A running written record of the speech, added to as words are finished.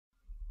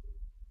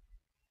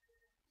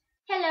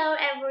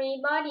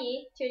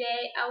everybody,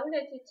 today I would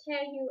like to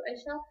tell you a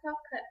short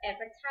poker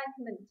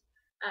advertisement.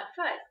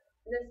 First,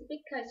 the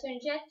speaker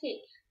suggested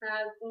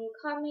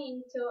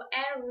coming to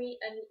every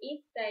and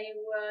if they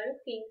were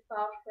looking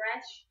for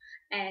fresh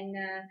and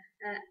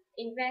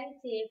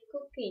inventive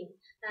cooking,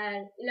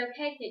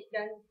 located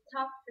on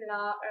top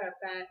floor of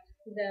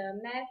the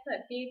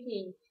Maple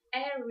Building.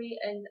 Every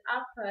and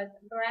offers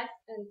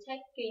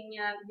breathtaking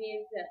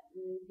views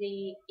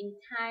the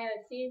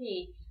entire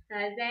city.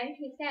 Then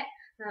he said,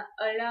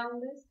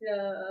 along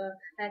the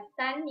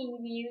stunning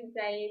view,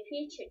 they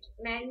featured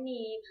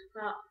many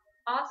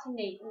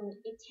authentic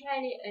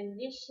Italian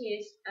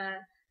dishes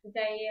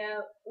they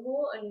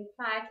wouldn't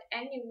find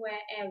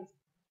anywhere else.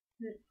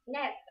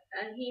 Next,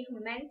 he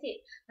commented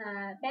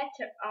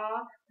better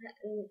all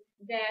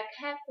their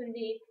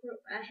carefully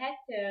had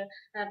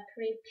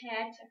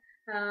prepared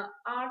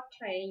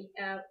entree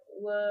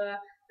were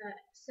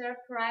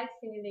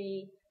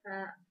surprisingly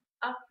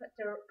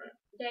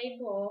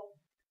affordable.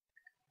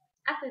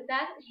 After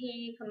that,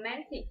 he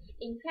commented,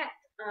 in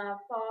fact,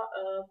 for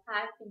a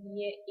 5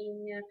 year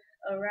in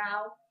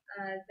around,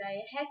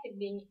 they had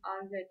been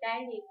on the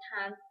Daily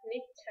Times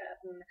list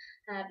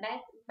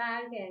Best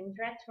Bargain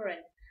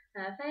Restaurant.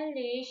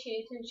 Finally,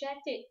 she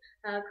suggested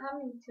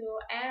coming to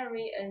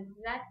Erie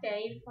that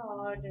day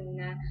for an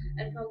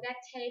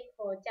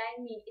unforgettable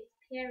dining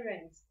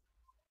experience.